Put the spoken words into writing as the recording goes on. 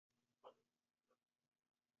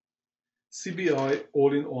CBI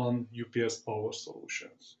all-in-one UPS power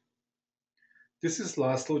solutions. This is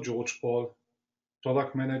Laszlo George Paul,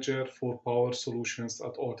 Product Manager for Power Solutions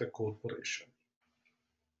at Altech Corporation.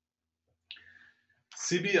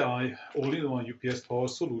 CBI all-in-one UPS power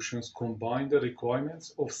solutions combine the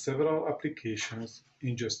requirements of several applications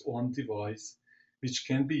in just one device, which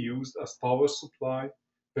can be used as power supply,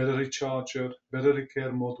 battery charger, battery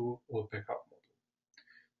care module, or backup module.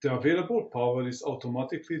 The available power is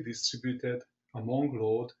automatically distributed among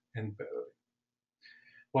load and battery,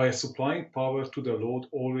 while supplying power to the load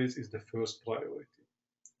always is the first priority.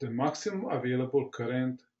 The maximum available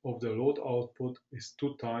current of the load output is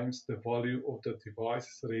 2 times the value of the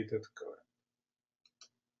device's rated current.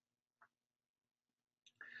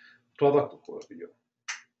 Product overview.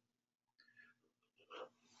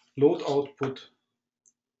 Load output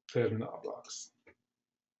terminal blocks.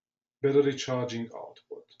 Battery charging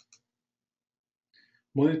output.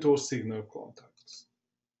 Monitor signal contacts.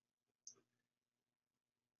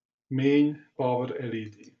 Main power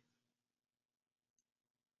LED.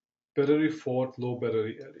 Battery fault low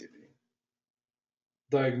battery LED.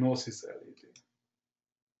 Diagnosis LED.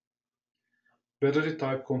 Battery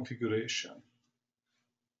type configuration.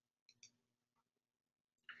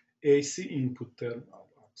 AC input terminal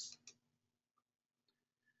blocks.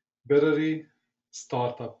 Battery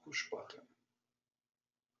startup push button.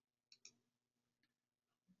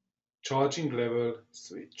 Charging level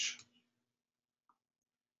switch.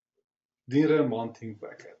 DRAM mounting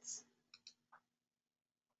brackets.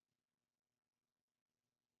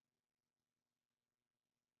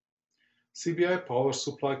 CBI power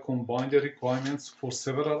supply combines the requirements for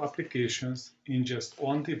several applications in just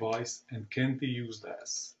one device and can be used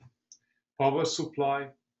as power supply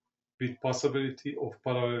with possibility of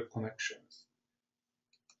parallel connections,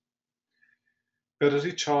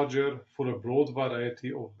 battery charger for a broad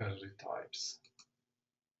variety of battery types,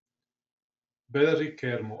 battery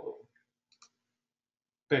care module,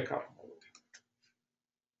 backup module.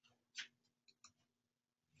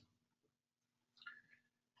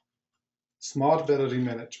 Smart battery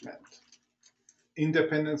management.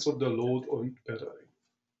 Independence of the load on battery.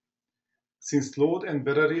 Since load and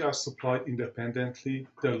battery are supplied independently,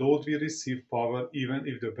 the load will receive power even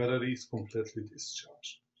if the battery is completely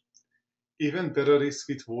discharged. Even batteries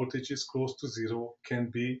with voltages close to zero can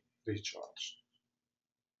be recharged.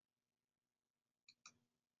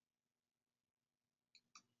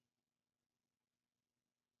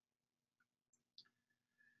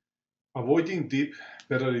 Avoiding deep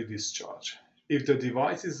battery discharge. If the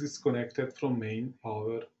device is disconnected from main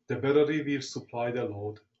power, the battery will supply the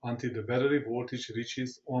load until the battery voltage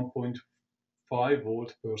reaches 1.5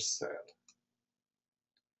 volt per cell.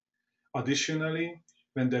 Additionally,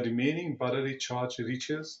 when the remaining battery charge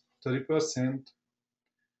reaches 30%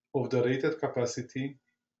 of the rated capacity,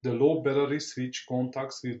 the low battery switch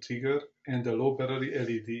contacts will trigger and the low battery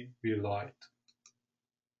LED will light.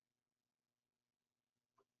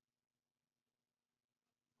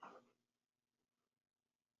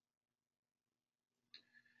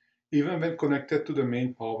 Even when connected to the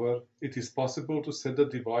main power, it is possible to set the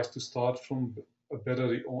device to start from a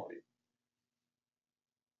battery only.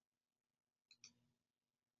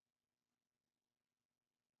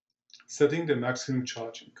 Setting the maximum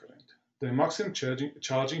charging current. The maximum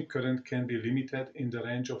charging current can be limited in the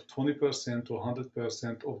range of 20% to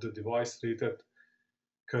 100% of the device rated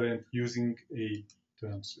current using a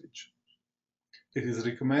turn switch. It is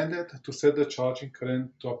recommended to set the charging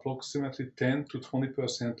current to approximately 10 to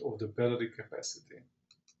 20% of the battery capacity.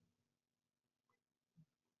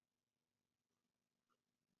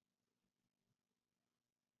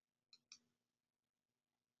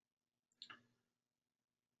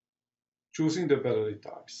 Choosing the battery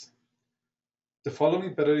types. The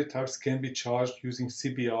following battery types can be charged using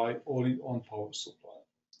CBI all-in-one power supply: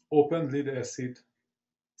 open lead acid,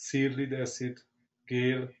 sealed lead acid,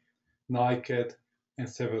 Gale, NiCad, and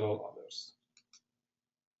several others.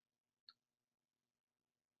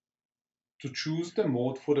 To choose the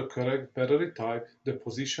mode for the correct battery type, the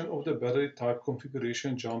position of the battery type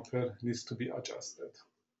configuration jumper needs to be adjusted.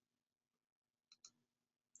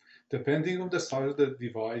 Depending on the size of the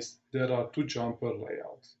device, there are 2 jumper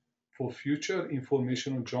layouts. For future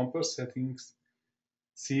information on jumper settings,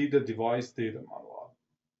 see the device data manual.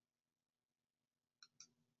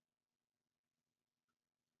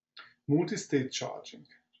 Multi-state charging.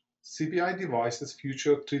 CBI devices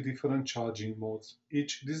feature 3 different charging modes,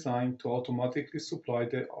 each designed to automatically supply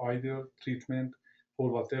the ideal treatment for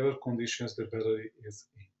whatever conditions the battery is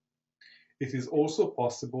in. It is also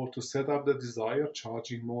possible to set up the desired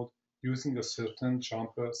charging mode using a certain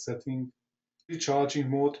jumper setting Recharging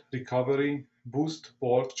mode, recovery, boost,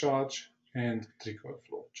 bulk charge, and trigger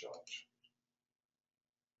flow charge.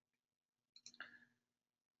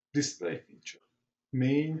 Display feature.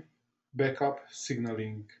 Main backup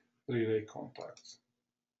signaling relay contacts.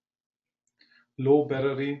 Low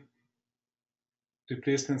battery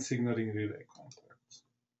replacement signaling relay contacts.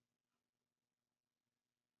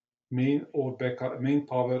 Main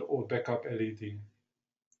power or backup LED.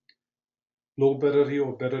 Low battery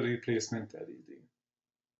or battery replacement LED.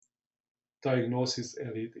 Diagnosis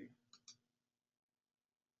LED.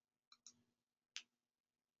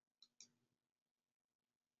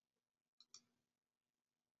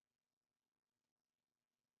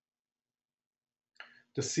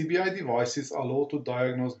 The CBI devices allow to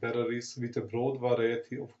diagnose batteries with a broad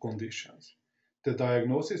variety of conditions. The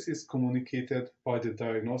diagnosis is communicated by the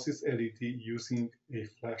diagnosis LED using a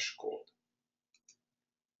flash code.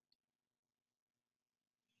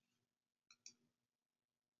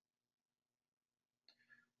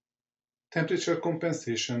 Temperature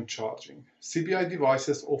compensation charging. CBI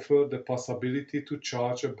devices offer the possibility to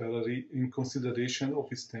charge a battery in consideration of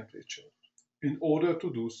its temperature. In order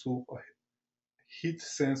to do so, a heat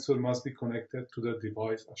sensor must be connected to the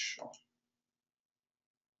device as shown.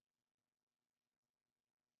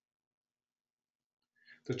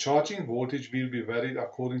 The charging voltage will be varied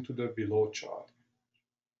according to the below chart.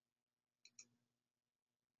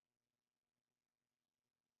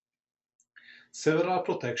 Several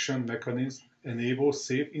protection mechanisms enable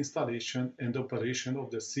safe installation and operation of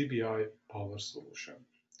the CBI power solution.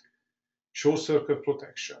 Short circuit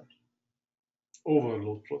protection,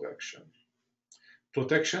 overload protection,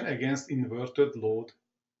 protection against inverted load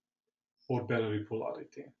or battery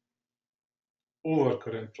polarity,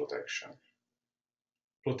 overcurrent protection,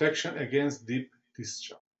 protection against deep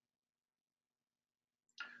discharge.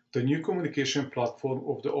 The new communication platform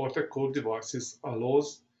of the Altech core devices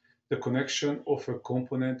allows the connection of a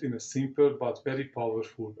component in a simple but very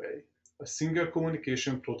powerful way. A single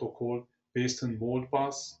communication protocol based on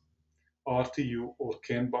Modbus, RTU, or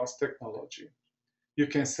CAN bus technology. You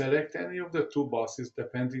can select any of the two buses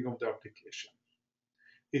depending on the application.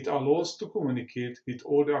 It allows to communicate with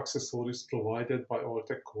all the accessories provided by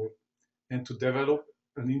Altech core and to develop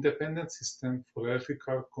an independent system for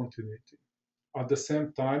electrical continuity. At the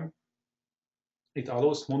same time, it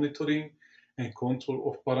allows monitoring and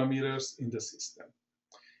control of parameters in the system,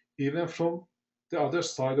 even from the other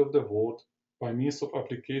side of the world by means of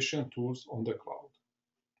application tools on the cloud.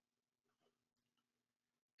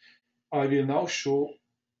 I will now show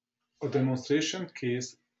a demonstration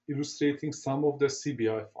case illustrating some of the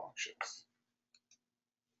CBI functions.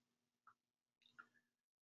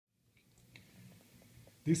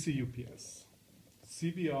 DC UPS,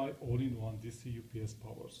 CBI all-in-one DC UPS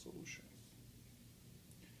power solutions.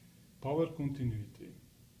 Power continuity.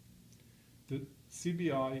 The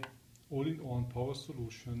CBI all-in-one power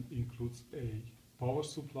solution includes a power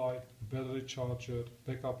supply, battery charger,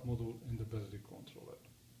 backup module, and a battery controller.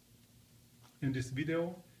 In this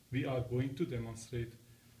video, we are going to demonstrate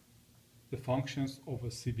the functions of a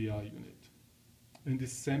CBI unit. In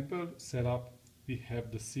this sample setup, we have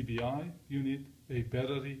the CBI unit, a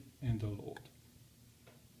battery, and a load.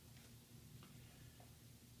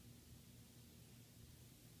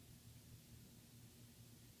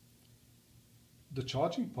 The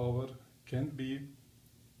charging power can be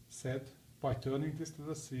set by turning this to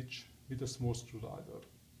the switch with a small screwdriver.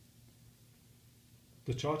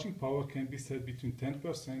 The charging power can be set between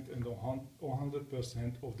 10% and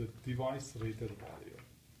 100% of the device rated value.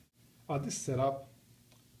 At this setup,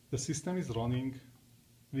 the system is running.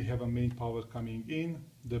 We have a main power coming in,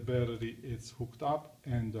 the battery is hooked up,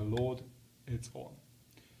 and the load is on.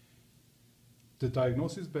 The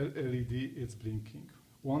diagnosis LED is blinking.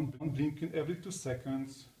 One blinking every 2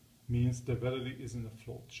 seconds means the battery is in a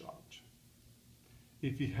float charge.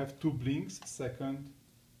 If we have 2 blinks a second,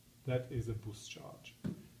 that is a boost charge.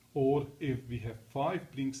 Or if we have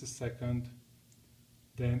 5 blinks a second,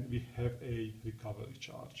 then we have a recovery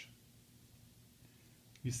charge.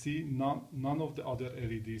 You see none of the other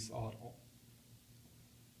LEDs are on,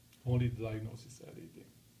 only the diagnosis LED.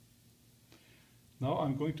 Now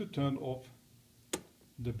I'm going to turn off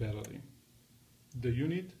the battery. The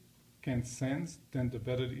unit can sense that the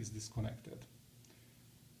battery is disconnected.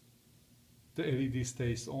 The LED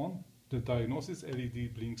stays on. The diagnosis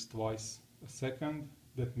LED blinks twice a second.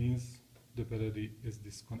 That means the battery is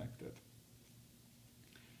disconnected.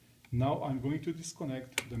 Now I'm going to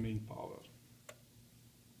disconnect the main power.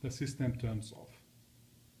 The system turns off.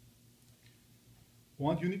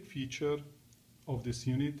 One unique feature of this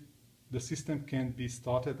unit, the system can be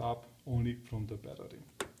started up only from the battery.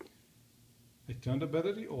 I turn the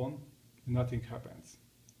battery on, nothing happens.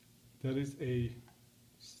 There is a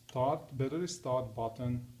battery start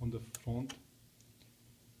button on the front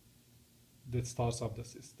that starts up the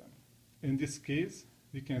system. In this case,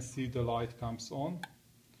 we can see the light comes on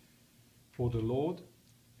for the load,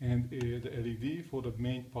 and the LED for the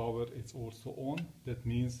main power is also on. That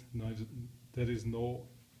means there is no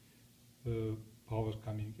power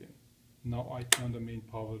coming in. Now I turn the main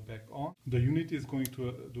power back on. The unit is going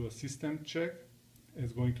to do a system check.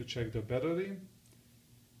 It's going to check the battery,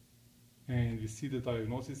 and we see the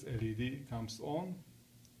diagnosis LED comes on.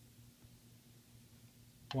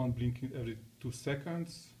 One blinking every 2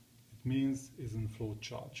 seconds. It means it's in flow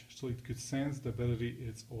charge. So it could sense the battery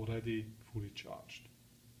is already fully charged.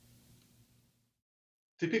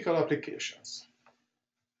 Typical applications: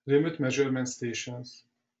 remote measurement stations,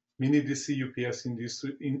 mini DC UPS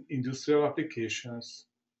industrial applications,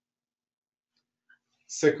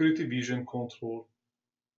 security vision control,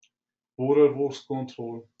 border works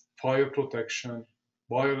control, fire protection,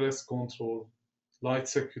 wireless control, light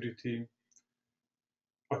security,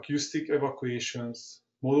 acoustic evacuations,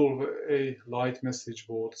 Model A light message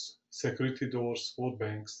boards, security doors for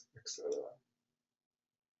banks, etc.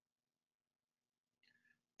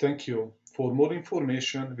 Thank you. For more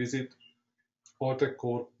information, visit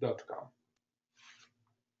altechcorp.com.